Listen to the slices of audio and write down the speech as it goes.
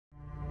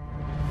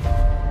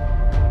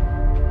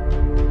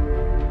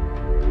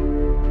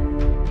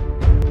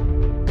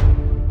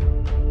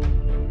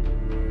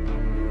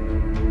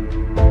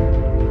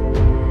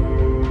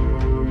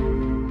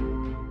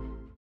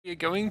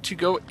going to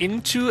go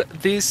into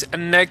this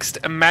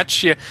next match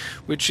here,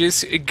 which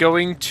is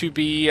going to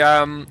be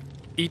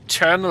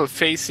Eternal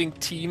facing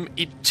Team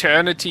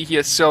Eternity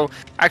here. So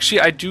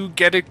actually I do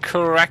get a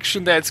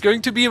correction there. It's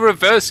going to be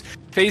reverse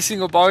facing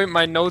Oboy.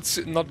 My notes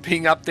not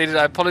being updated,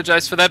 I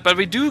apologize for that, but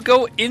we do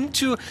go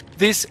into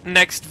this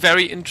next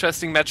very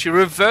interesting match here.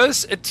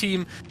 Reverse, a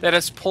team that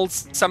has pulled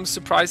some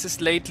surprises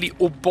lately.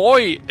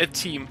 Oboy, a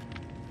team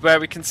where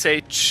we can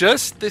say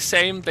just the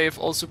same. They've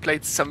also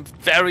played some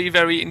very,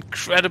 very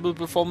incredible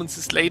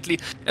performances lately,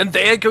 and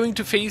they are going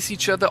to face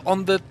each other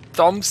on the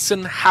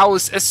Thompson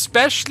House,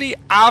 especially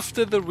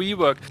after the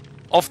rework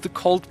of the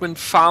Coldwind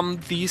Farm.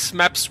 These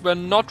maps were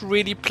not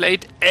really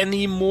played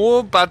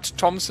anymore, but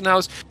Thompson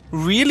House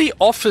really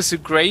offers a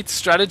great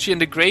strategy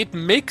and a great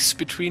mix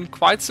between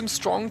quite some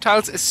strong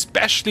tiles,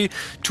 especially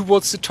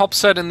towards the top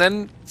side, and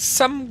then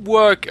some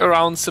work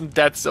around some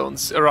dead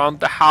zones around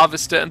the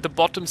Harvester and the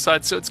bottom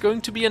side. So it's going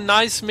to be a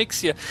nice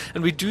mix here,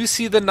 and we do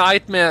see the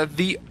Nightmare,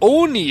 the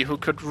Oni, who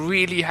could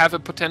really have a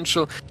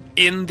potential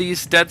in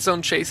these dead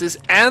zone chases,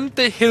 and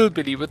the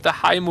Hillbilly with the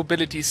high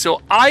mobility.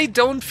 So I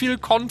don't feel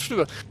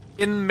comfortable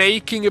in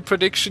making a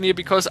prediction here,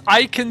 because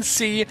I can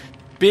see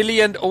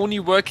Billy and Oni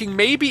working,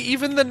 maybe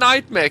even the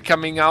Nightmare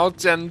coming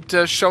out and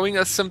showing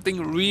us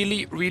something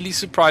really, really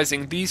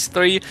surprising. These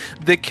three,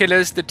 the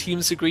killers, the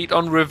teams agreed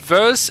on.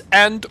 Reverse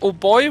and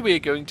Oboy. We are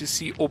going to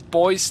see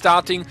Oboy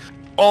starting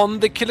on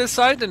the killer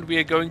side, and we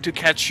are going to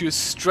catch you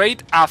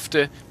straight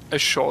after a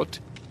short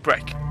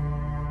break.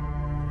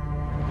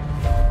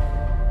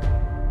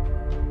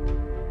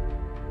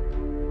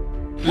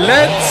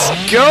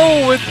 Let's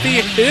go with the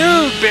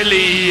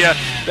Hillbilly.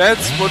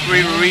 That's what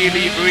we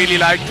really, really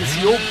like to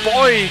see.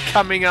 Oboy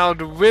coming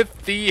out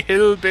with the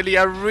Hillbilly.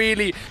 I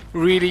really,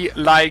 really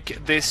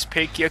like this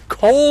pick here.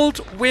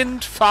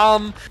 Coldwind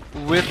Farm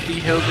with the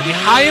Hillbilly.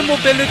 High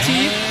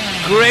mobility,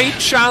 great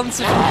chance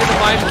if you're gonna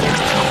mind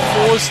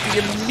to force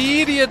the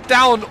immediate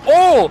down.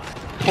 Oh!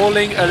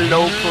 Pulling a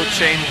low pro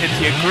chain hit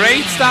here.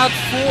 Great start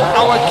for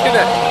our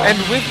killer. And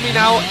with me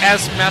now,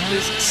 as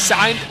Madness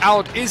signed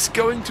out, is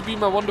going to be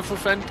my wonderful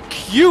friend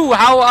Q.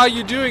 How are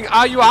you doing?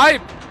 Are you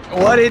hyped?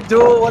 What it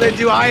do? What it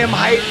do? I am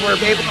hyped. We're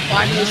able to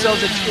find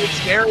ourselves a chase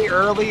very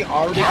early.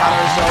 Already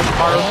got ourselves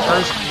our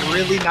first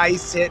really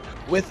nice hit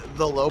with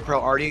the low pro.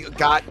 Already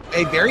got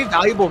a very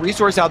valuable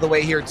resource out of the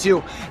way here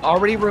too.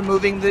 Already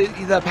removing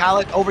the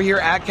pallet over here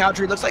at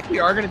Country. Looks like we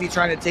are going to be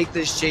trying to take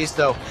this chase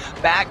though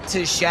back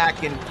to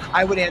Shack, and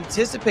I would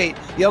anticipate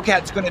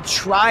YoCat's going to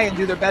try and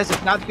do their best,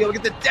 if not to be able to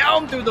get the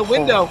down through the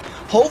window.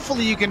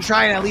 Hopefully you can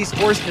try and at least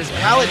force this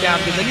pallet down,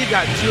 because then you've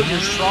got two of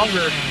your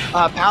stronger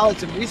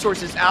pallets and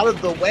resources out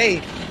of the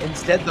way.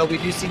 Instead though, we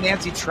do see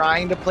Nancy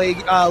trying to play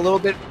a little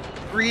bit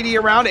greedy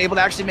around, able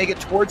to actually make it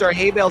towards our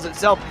hay bales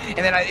itself. And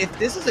then if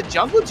this is a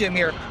jungle gym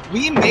here,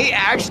 we may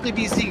actually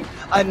be seeing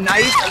a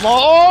nice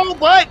long,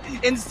 but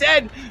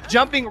instead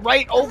jumping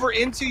right over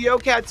into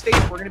YoCat's face.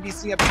 We're going to be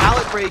seeing a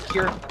pallet break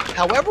here.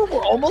 However,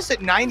 we're almost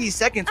at 90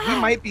 seconds. We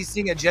might be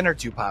seeing a gen or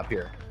two pop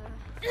here.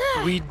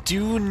 We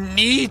do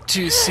need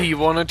to see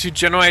one or two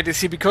generators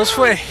here, because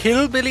for a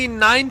Hillbilly,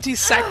 90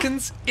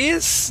 seconds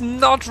is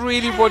not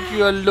really what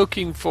you are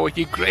looking for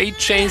here. Great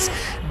chase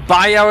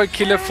by our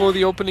killer for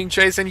the opening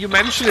chase, and you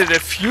mentioned it, a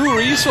few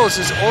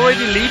resources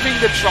already leaving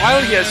the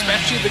trial here,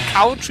 especially the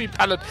Country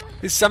pallet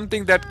is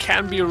something that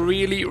can be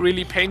really,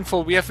 really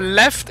painful. We have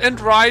left and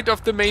right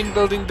of the main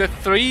building the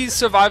three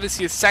survivors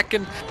here,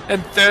 second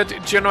and third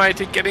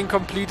generator getting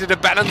completed, a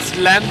balanced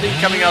landing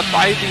coming out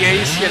by the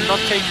ace here, not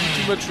taking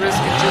too much risk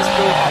and just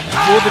go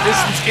for the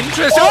distance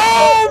interest.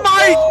 Oh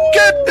my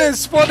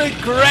goodness, what a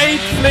great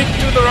flick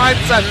to the right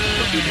side,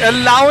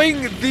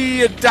 allowing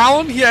the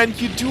down here, and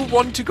you do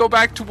want to go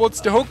back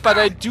towards the hook, but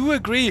I do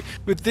agree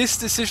with this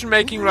decision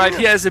making right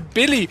here. As a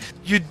Billy,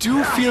 you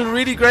do feel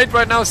really great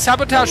right now.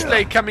 Sabotage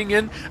play coming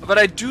in, but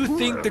I do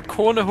think the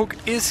corner hook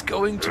is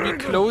going to be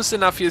close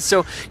enough here.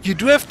 So you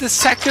do have the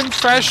second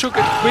fresh hook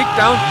and quick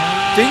down.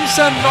 Things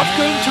are not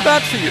going too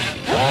bad for you.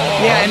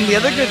 Yeah, and the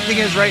other good thing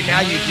is right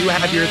now you do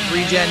have your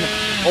 3-gen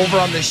over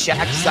on the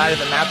Shack side of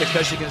the map,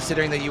 especially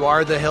considering that you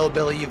are the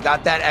Hillbilly. You've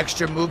got that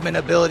extra movement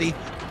ability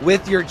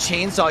with your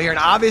chainsaw here, and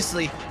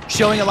obviously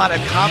showing a lot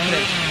of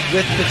confidence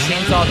with the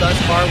chainsaw thus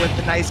far, with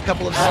the nice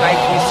couple of snipes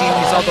we've seen.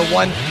 We saw the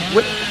one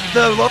with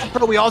the low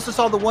pro. We also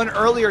saw the one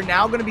earlier.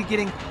 Now going to be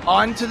getting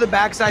onto the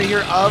backside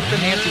here of the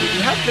Nancy. We do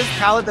have this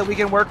pallet that we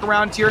can work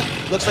around here.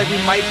 Looks like we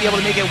might be able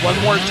to make it one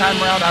more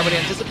time around. I would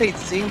anticipate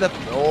seeing the...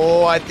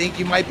 Oh, I think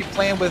you might be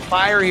playing with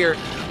fire here.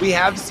 We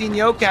have seen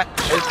YoCat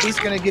at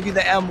least going to give you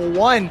the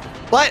M1,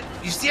 but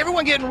you see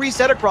everyone getting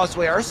reset across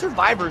the way. Our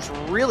survivors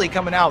really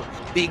coming out,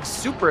 being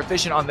super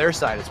efficient on their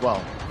side as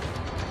well.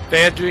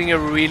 They are doing a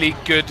really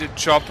good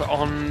job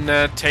on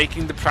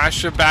taking the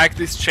pressure back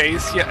this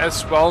chase here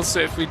as well. So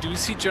if we do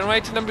see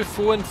generator number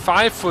 4 and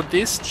 5 for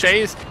this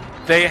chase,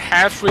 They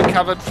have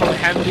recovered from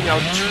handing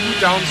out 2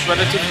 downs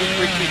relatively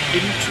quickly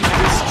into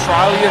this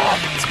trial here.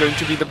 It's going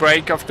to be the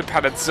break of the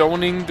pallet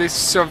zoning this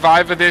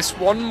survivor. There's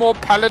one more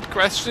pallet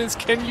question is,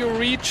 can you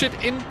reach it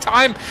in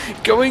time?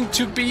 Going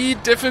to be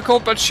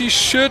difficult, but she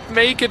should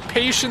make it.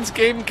 Patience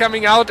game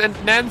coming out,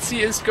 and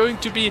Nancy is going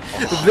to be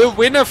the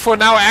winner for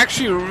now.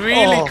 Actually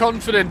really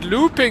confident,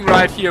 looping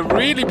right here,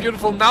 really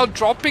beautiful. Now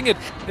dropping it,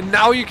 and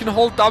now you can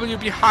hold W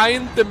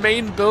behind the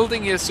main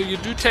building here, so you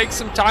do take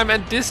some time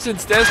and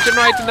distance. There's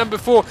generator number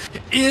 4.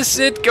 Is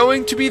it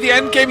going to be the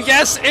end game?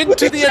 Yes,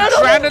 into the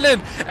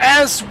adrenaline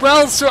as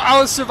well. So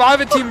our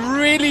survivor team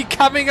really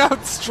coming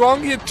out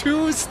strong here.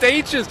 2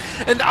 stages,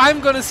 and I'm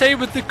gonna say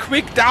with the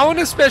quick down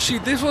especially,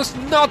 this was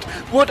not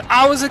what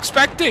I was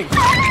expecting.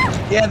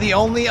 Yeah, the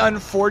only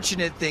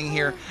unfortunate thing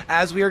here,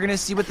 as we are going to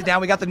see with the down,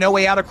 we got the no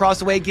way out across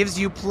the way, gives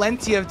you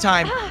plenty of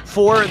time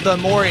for the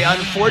Mori.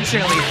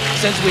 Unfortunately,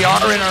 since we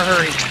are in a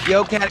hurry,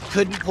 YoCat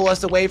couldn't pull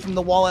us away from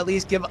the wall, at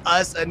least give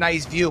us a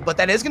nice view. But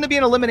that is going to be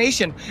an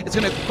elimination. It's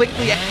going to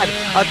quickly add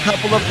a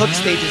couple of hook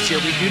stages here.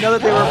 We do know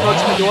that they were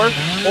approaching the door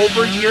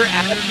over here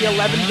at the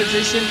 11th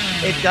position.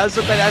 It does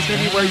look like that's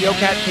going to be where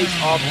YoCat takes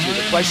off to.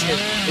 The question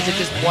is it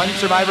just one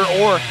survivor,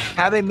 or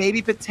have they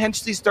maybe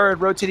potentially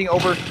started rotating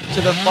over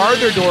to the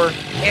farther door,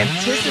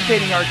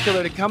 anticipating our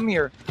killer to come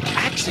here?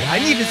 Actually, I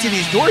didn't even see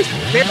these doors.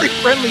 Very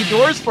friendly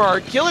doors for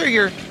our killer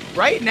here.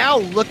 Right now,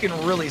 looking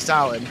really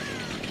solid.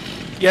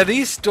 Yeah,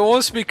 these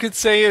doors we could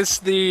say is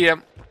the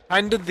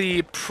kind of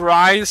the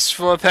prize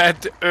for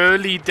that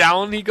early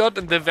down he got,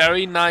 and the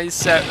very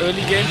nice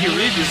early game. He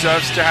really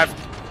deserves to have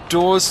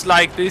doors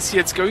like this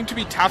here. It's going to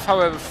be tough,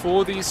 however,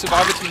 for the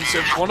survivor team. So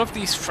if one of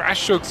these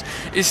fresh hooks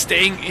is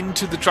staying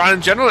into the trial,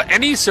 in general,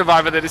 any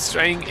survivor that is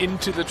staying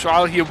into the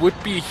trial here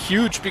would be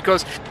huge,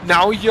 because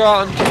now you're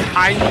on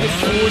kind of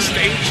 4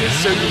 stages,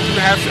 so you do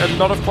have a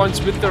lot of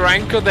points with the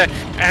rancor there,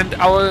 and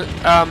our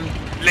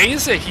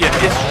laser here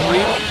is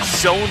really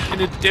zoned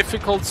in a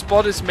difficult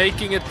spot, is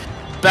making it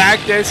back.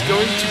 There's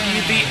going to be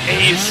the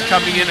ace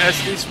coming in,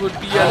 as this would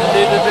be a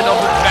little bit of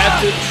a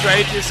better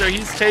trade here. So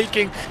he's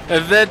taking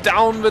the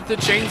down with the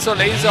chainsaw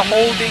laser,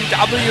 holding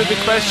W. The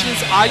question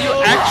is, are you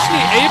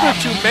actually able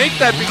to make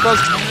that? Because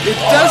it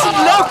doesn't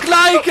look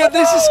like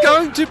this is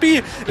going to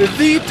be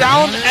the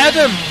down.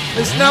 Adam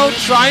is now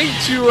trying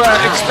to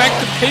expect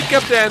the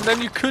pickup there, and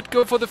then you could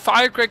go for the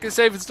firecracker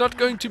save. It's not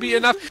going to be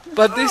enough,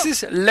 but this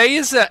is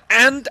laser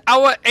and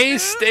our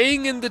ace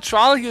staying in the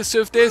trial here.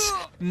 So if there's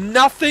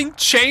nothing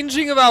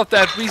changing about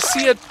that, we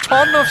see a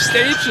ton of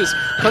stages,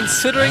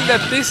 considering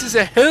that this is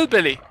a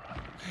hillbilly.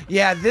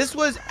 Yeah, this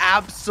was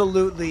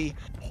absolutely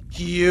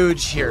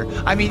huge here.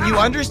 I mean, you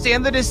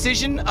understand the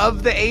decision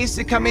of the ace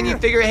to come in. You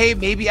figure, hey,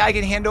 maybe I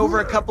can hand over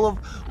a couple of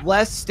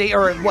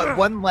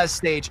one less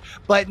stage.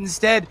 But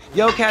instead,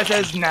 YoCat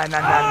says, nah.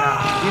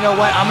 You know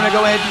what? I'm going to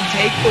go ahead and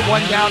take the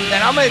one down.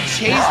 Then I'm going to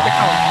chase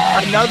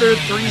down another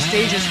 3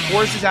 stages,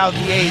 forces out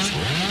the ace.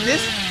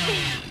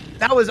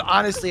 That was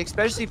honestly,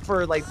 especially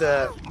for like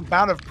the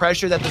amount of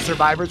pressure that the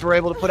survivors were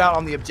able to put out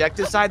on the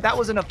objective side, that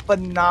was a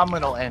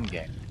phenomenal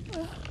endgame.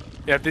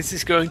 Yeah, this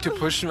is going to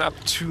push him up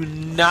to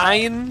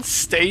 9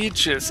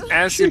 stages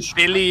as a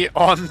Billy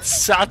on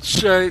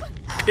such a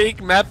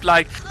big map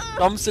like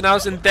Thompson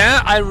House. And there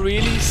I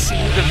really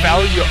see the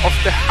value of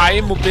the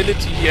high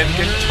mobility and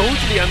can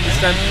totally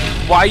understand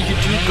why you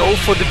do go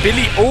for the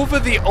Billy over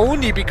the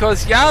Oni.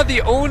 Because yeah,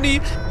 the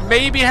Oni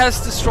maybe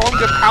has the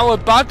stronger power,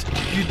 but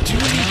you do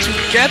need to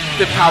get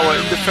the power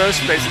in the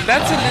first place. And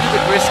that's a little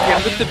bit risky.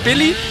 And with the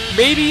Billy,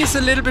 maybe he's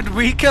a little bit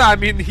weaker. I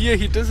mean, here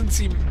he doesn't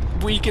seem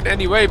weak in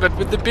any way, but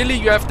with the Billy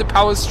you have the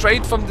power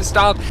straight from the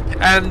start,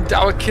 and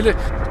our killer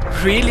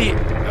really,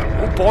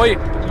 oh boy,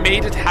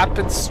 made it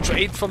happen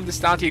straight from the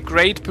start here.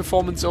 Great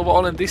performance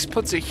overall, and this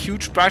puts a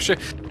huge pressure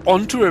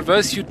onto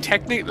reverse. You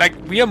technically, like,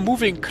 we are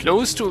moving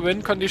close to a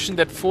win condition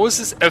that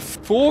forces a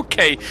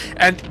 4K,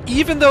 and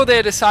even though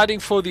they're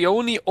deciding for the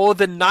Oni or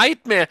the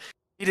Nightmare,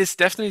 it is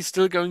definitely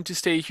still going to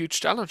stay a huge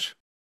challenge.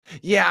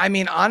 Yeah, I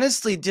mean,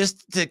 honestly,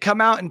 just to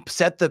come out and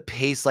set the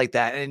pace like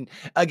that, and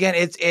again,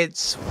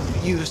 it's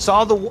you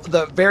saw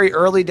the very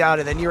early down,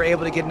 and then you were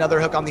able to get another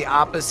hook on the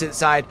opposite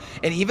side.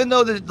 And even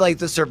though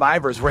the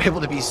survivors were able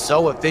to be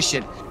so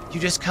efficient, you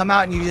just come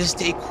out and you just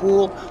stay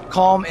cool,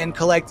 calm, and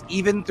collect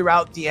even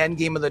throughout the end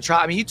game of the trial.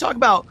 I mean, you talk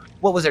about,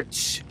 what was there,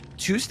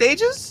 2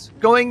 stages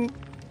going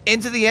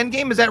into the end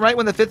game? Is that right,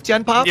 when the 5th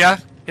gen popped? Yeah,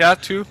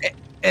 2.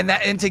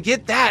 And to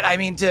get that, I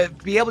mean, to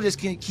be able to just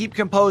keep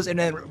composed and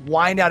then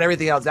wind out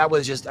everything else, that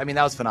was just, I mean,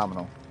 that was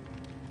phenomenal.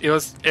 It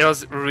was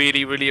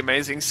really, really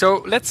amazing.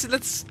 So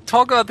let's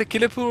talk about the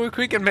killer pool real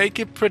quick and make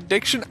a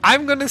prediction.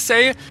 I'm gonna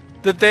say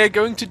that they're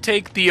going to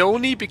take the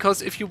Oni,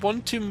 because if you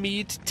want to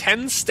meet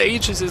 10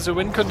 stages as a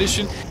win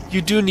condition,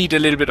 you do need a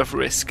little bit of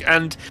risk,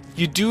 and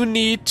you do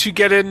need to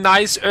get a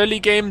nice early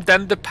game,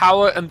 then the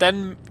power, and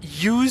then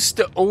use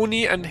the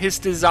Oni and his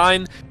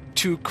design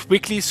to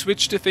quickly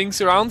switch the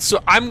things around.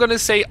 So I'm gonna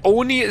say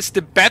Oni is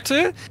the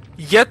better,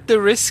 yet the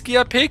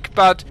riskier pick,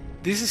 but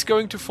this is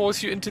going to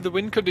force you into the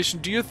win condition.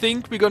 Do you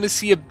think we're gonna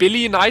see a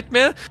Billy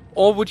Nightmare,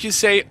 or would you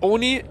say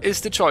Oni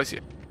is the choice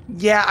here?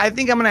 Yeah, I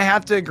think I'm going to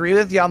have to agree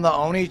with you on the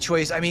Oni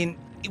choice. I mean,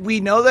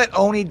 we know that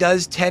Oni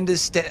does tend to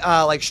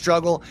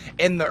struggle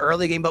in the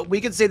early game, but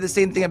we could say the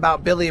same thing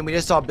about Billy, and we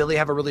just saw Billy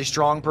have a really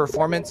strong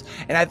performance.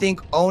 And I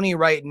think Oni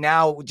right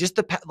now, just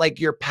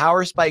your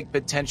power spike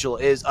potential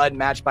is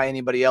unmatched by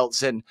anybody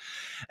else. And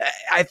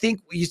I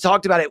think you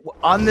talked about it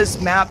on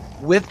this map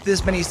with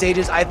this many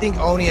stages. I think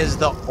Oni is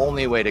the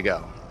only way to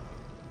go.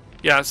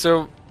 Yeah,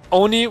 so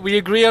Oni, we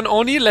agree on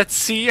Oni. Let's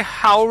see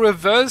how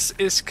Reverse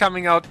is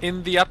coming out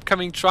in the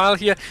upcoming trial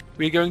here.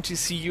 We're going to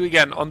see you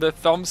again on the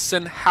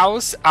Thompson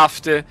house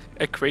after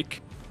a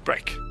quick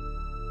break.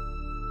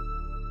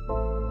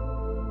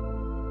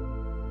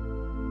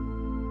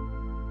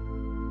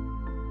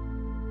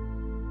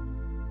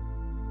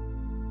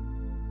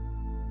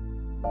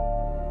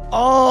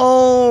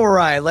 All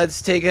right,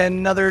 let's take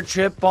another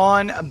trip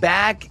on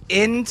back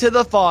into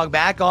the fog,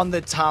 back on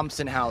the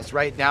Thompson house.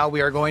 Right now,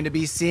 we are going to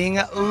be seeing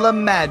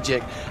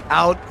LeMagic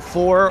out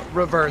for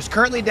Reverse.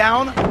 Currently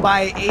down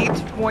by 8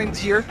 points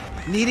here,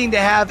 needing to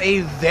have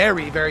a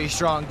very, very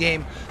strong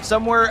game.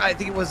 Somewhere, I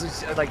think it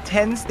was like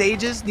 10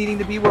 stages needing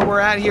to be where we're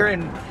at here.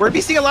 And we're going to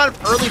be seeing a lot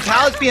of early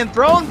pallets being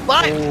thrown,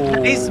 but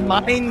nice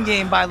mind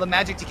game by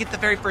LeMagic to get the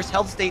very first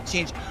health state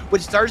change,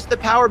 which starts the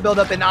power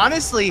buildup. And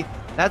honestly,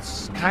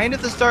 that's kind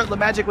of the start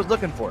LeMagic was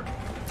looking for.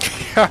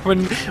 Yeah, when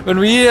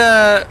we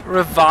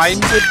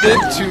rewinded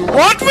it to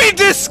what we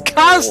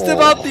discussed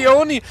about the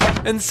Oni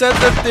and said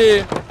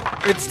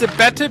that it's the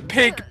better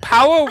pick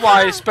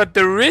power-wise, but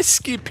the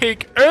risky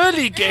pick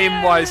early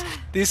game-wise,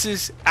 this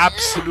is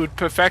absolute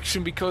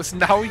perfection because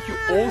now you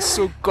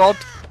also got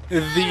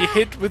the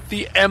hit with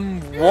the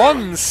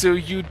M1, so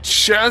you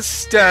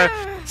just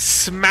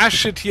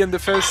smash it here in the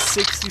first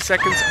 60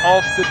 seconds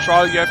of the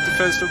trial. You have the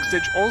first hook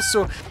stage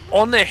also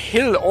on a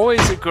hill,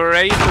 always a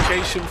great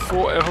location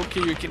for a hook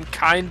here. You can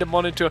kind of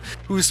monitor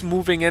who's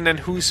moving in and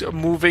who's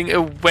moving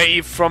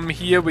away from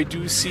here. We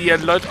do see a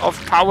lot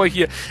of power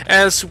here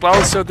as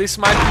well, so this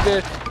might be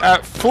the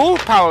full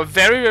power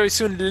very, very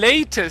soon,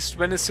 latest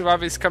when the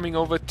survivor is coming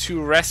over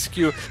to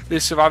rescue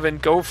the survivor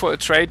and go for a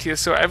trade here.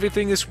 So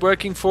everything is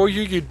working for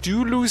you. You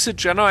do lose a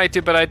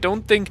generator, but I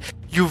don't think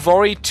you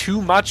worry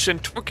too much.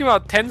 And talking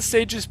about 10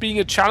 stages being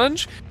a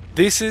challenge,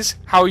 this is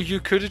how you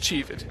could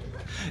achieve it.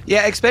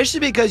 Yeah, especially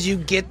because you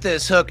get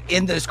this hook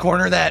in this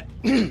corner that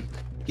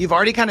you've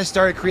already kind of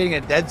started creating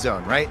a dead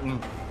zone, right?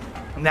 And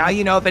now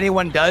you know if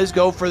anyone does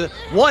go for the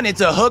one,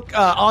 it's a hook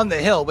on the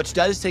hill, which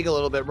does take a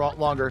little bit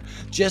longer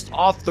just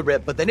off the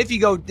rip. But then if you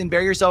go and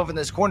bury yourself in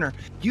this corner,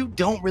 you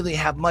don't really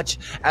have much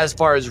as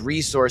far as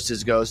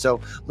resources go. So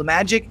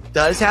LeMagic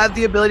does have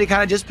the ability to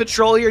kind of just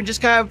patrol here and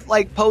just kind of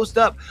like post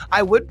up.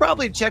 I would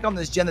probably check on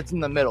this gen that's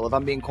in the middle, if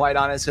I'm being quite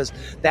honest, because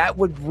that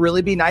would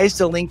really be nice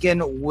to link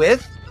in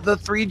with the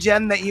 3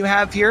 gen that you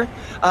have here,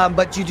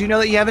 but you do know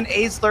that you have an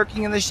ace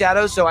lurking in the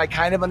shadows, so I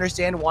kind of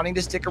understand wanting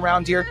to stick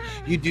around here.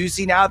 You do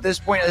see now at this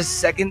point a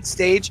second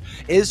stage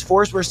is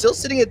forced. We're still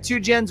sitting at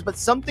 2 gens, but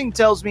something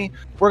tells me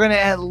we're going to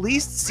at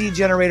least see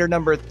generator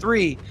number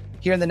 3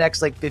 here in the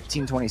next like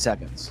 15-20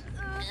 seconds.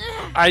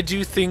 I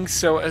do think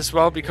so as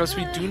well, because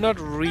we do not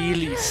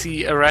really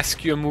see a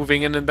rescuer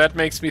moving in, and that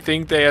makes me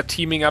think they are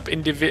teaming up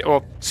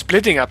or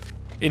splitting up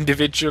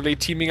individually.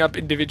 Teaming up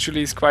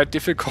individually is quite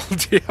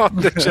difficult here on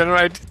the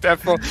generator.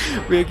 Therefore,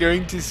 we're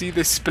going to see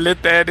the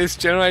split there. It is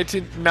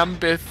generator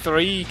number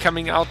 3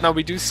 coming out now.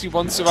 We do see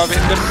one survivor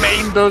in the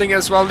main building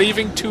as well,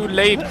 leaving too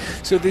late.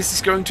 So this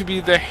is going to be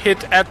the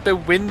hit at the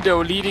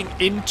window leading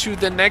into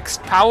the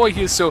next power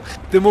here. So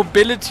the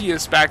mobility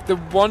is back. The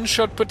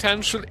one-shot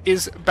potential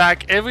is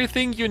back.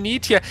 Everything you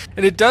need here.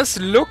 And it does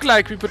look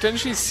like we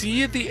potentially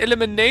see the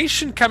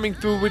elimination coming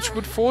through, which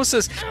would force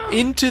us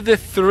into the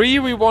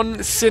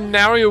 3v1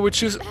 scenario,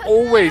 which is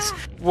always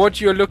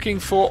what you're looking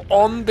for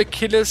on the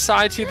killer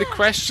side here. The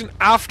question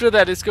after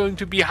that is going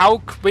to be how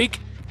quick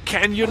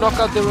can you knock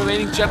out the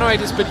remaining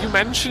generators. But you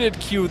mentioned it,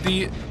 Q,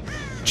 the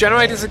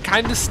generators are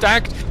kind of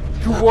stacked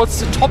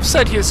towards the top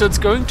side here, so it's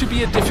going to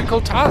be a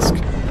difficult task.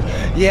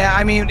 Yeah,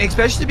 I mean,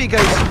 especially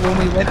because when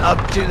we went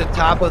up to the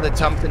top of the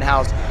Thompson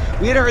house,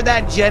 we had heard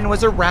that gen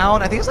was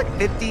around, I think it's like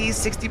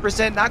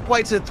 50-60%, not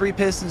quite to the 3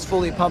 pistons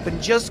fully pumping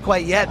just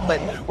quite yet,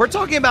 but we're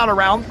talking about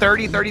around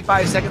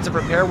 30-35 seconds of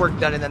repair work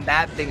done, and then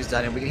that thing's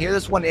done. And we can hear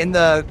this one in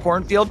the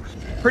cornfield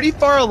pretty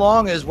far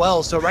along as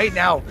well. So right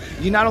now,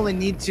 you not only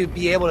need to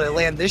be able to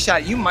land this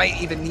shot, you might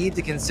even need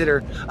to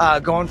consider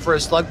going for a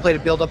slug play to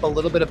build up a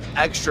little bit of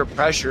extra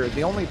pressure.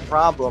 The only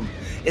problem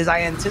is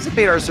I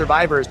anticipate our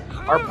survivors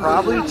are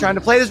probably trying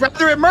to play this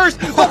rather immersed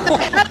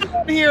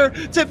here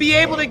to be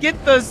able to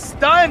get the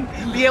stun,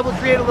 be able to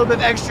create a little bit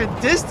of extra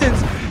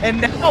distance,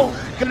 and now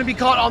going to be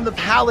caught on the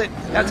pallet.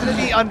 That's going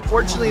to be,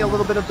 unfortunately, a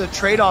little bit of the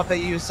trade-off that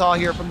you saw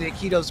here from the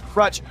Akito's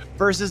Crutch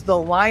versus the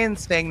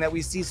Lion's Fang that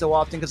we see so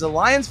often, because the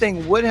Lion's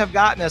Fang would have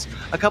gotten us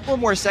a couple of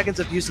more seconds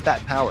of use of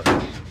that power.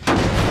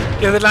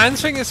 Yeah, the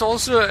Lions Wing is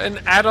also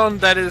an add-on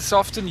that is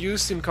often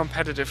used in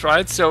competitive,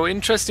 right? So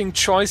interesting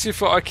choice here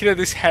for Akira.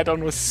 This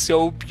head-on was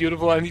so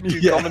beautiful. I need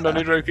to comment on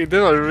it real quick. This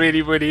was a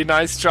really, really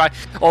nice try,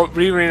 or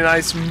really, really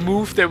nice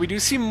move there. We do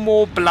see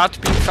more blood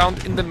being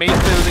found in the main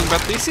building,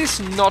 but this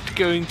is not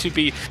going to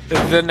be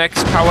the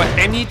next power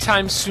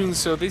anytime soon.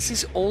 So this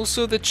is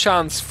also the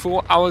chance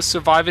for our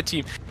Survivor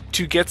team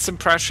to get some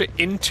pressure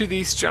into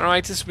these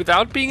generators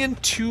without being in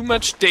too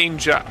much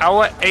danger.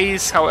 Our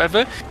ace,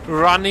 however,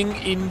 running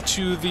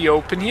into the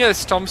open here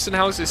as Thompson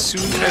House, as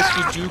soon as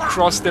you do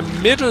cross the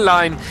middle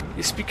line,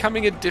 is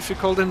becoming a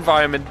difficult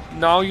environment.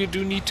 Now you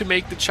do need to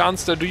make the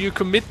chance though. Do you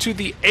commit to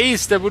the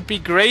ace? That would be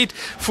great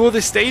for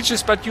the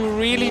stages, but you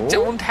really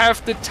don't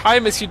have the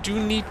time, as you do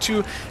need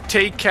to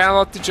take care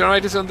of the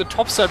generators on the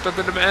top side. But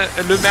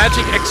the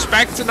Magic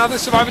expects another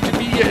survivor to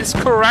be here, is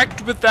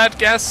correct with that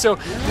guess. So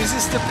this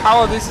is the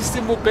power, this is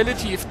the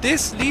mobility. If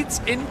this leads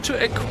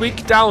into a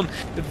quick down,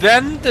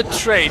 then the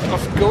trade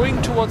of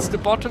going towards the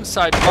bottom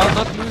side while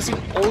not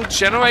losing all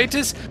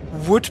generators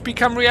would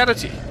become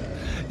reality.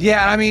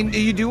 Yeah, I mean,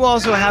 you do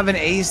also have an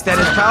ace that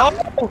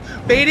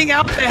is baiting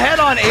out the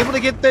head-on, able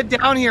to get the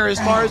down here as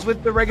far as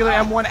with the regular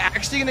M1,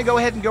 actually going to go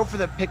ahead and go for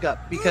the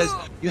pickup, because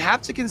you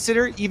have to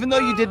consider, even though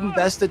you did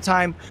invest the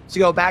time to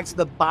go back to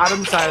the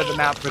bottom side of the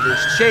map for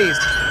this chase,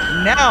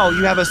 now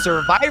you have a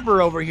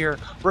survivor over here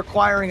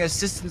requiring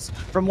assistance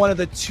from one of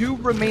the 2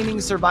 remaining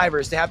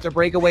survivors to have to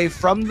break away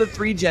from the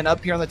 3-gen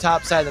up here on the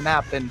top side of the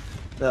map. And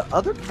the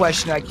other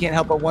question I can't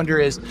help but wonder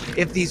is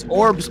if these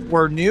orbs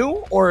were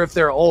new or if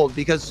they're old,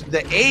 because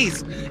the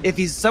ace, if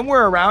he's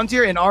somewhere around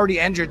here and already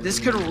injured, this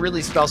could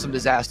really spell some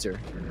disaster.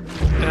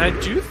 And I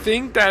do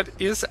think that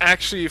is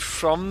actually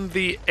from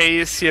the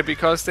ace here,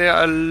 because there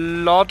are a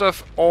lot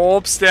of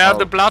orbs there.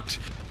 The blood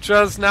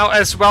trails now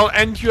as well,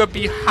 and you're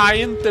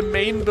behind the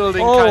main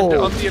building, kind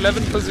of on the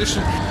 11th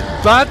position.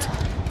 But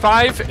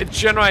 5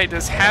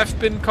 generators have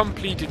been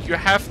completed. You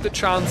have the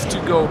chance to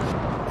go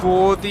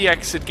for the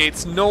exit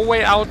gates. No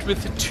way out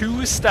with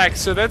 2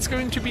 stacks, so that's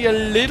going to be a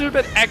little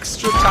bit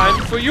extra time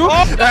for you.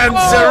 And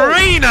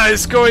Serena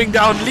is going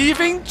down,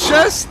 leaving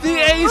just the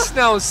ace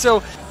now.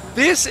 So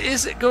this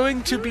is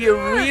going to be a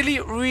really,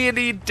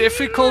 really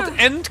difficult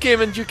end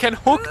game, and you can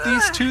hook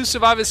these 2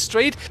 survivors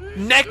straight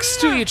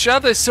next to each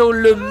other. So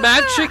Le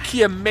Magic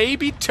here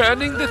maybe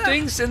turning the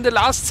things in the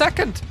last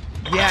second.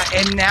 Yeah,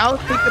 and now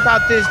think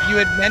about this. You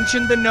had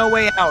mentioned the no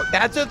way out.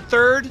 That's a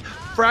 3rd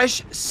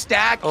fresh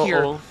stack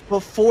here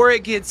before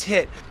it gets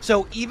hit.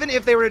 So even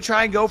if they were to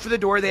try and go for the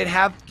door, they'd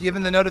have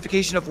given the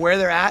notification of where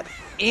they're at,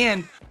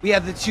 and we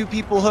have the 2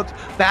 people hooked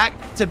back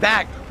to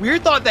back. We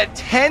thought that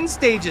 10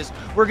 stages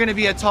were going to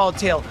be a tall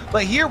tale,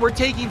 but here we're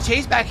taking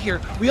chase back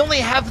here. We only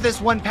have this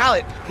 1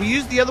 pallet. We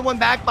use the other one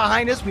back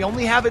behind us. We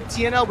only have a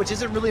TNL, which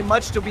isn't really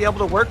much to be able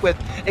to work with,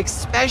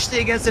 especially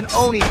against an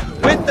Oni.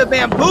 With the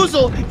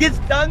bamboozle, gets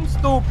done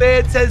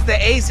stupid, says the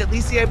ace. At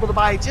least he's able to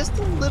buy just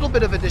a little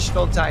bit of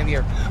additional time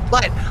here.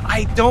 But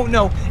I don't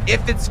know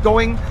if it's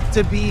going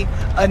to be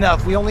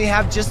enough. We only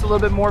have just a little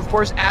bit more, of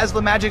course. As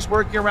the Magic's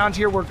working around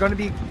here, we're going to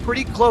be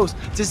pretty close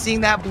to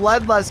seeing that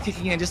bloodlust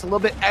kicking in, just a little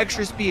bit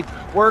extra speed,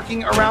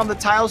 working around the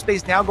tile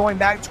space, now going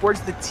back towards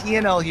the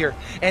TNL here.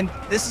 And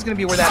this is going to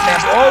be where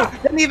that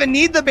didn't even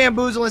need the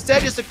bamboozle.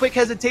 Instead, just a quick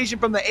hesitation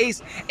from the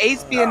ace.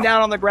 Ace being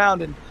down on the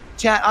ground. And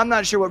chat, I'm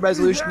not sure what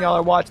resolution y'all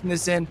are watching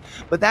this in,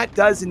 but that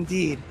does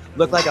indeed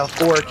look like a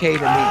 4K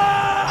to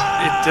me.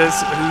 It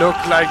does look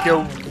like a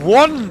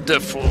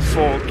wonderful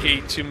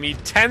 4K to me.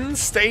 10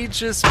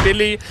 stages,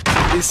 Billy,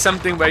 is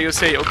something where you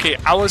say, okay,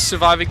 our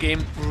survivor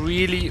game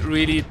really,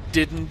 really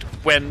didn't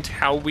went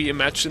how we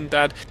imagined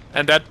that.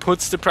 And that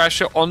puts the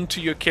pressure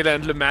onto your killer,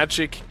 and Le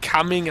Magic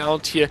coming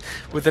out here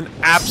with an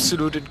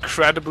absolute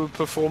incredible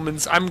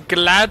performance. I'm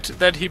glad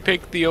that he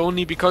picked the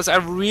Oni, because I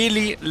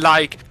really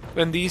like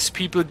when these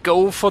people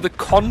go for the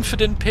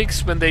confident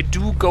picks, when they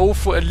do go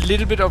for a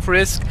little bit of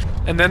risk,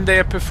 and then they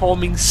are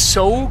performing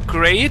so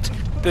great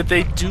that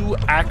they do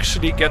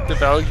actually get the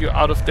value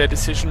out of their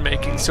decision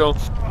making. So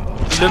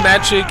Le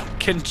Magic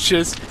can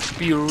just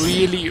be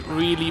really,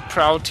 really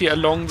proud here,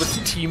 along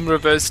with Team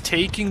Reverse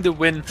taking the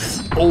win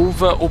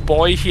over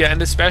Oboy here,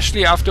 and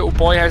especially after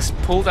Oboy has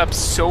pulled up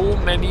so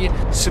many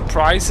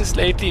surprises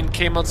lately and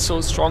came out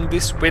so strong,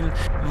 this win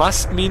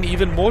must mean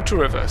even more to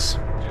Reverse.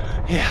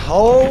 Yeah,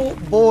 oh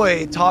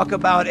boy, talk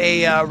about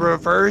a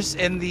reverse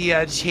in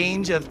the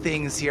change of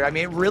things here. I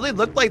mean, it really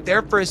looked like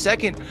there for a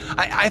second.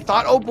 I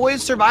thought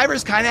Oboy's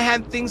survivors kind of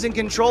had things in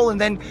control,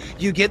 and then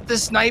you get the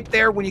snipe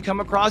there when you come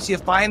across, you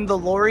find the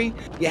Lori,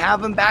 you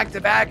have them back to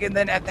back, and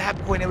then at that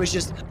point, it was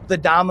just the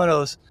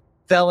dominoes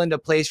fell into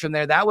place from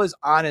there. That was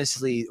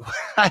honestly,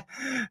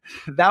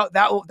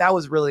 that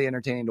was really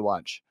entertaining to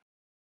watch.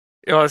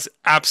 It was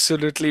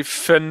absolutely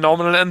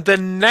phenomenal. And the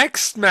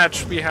next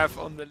match we have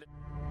on the list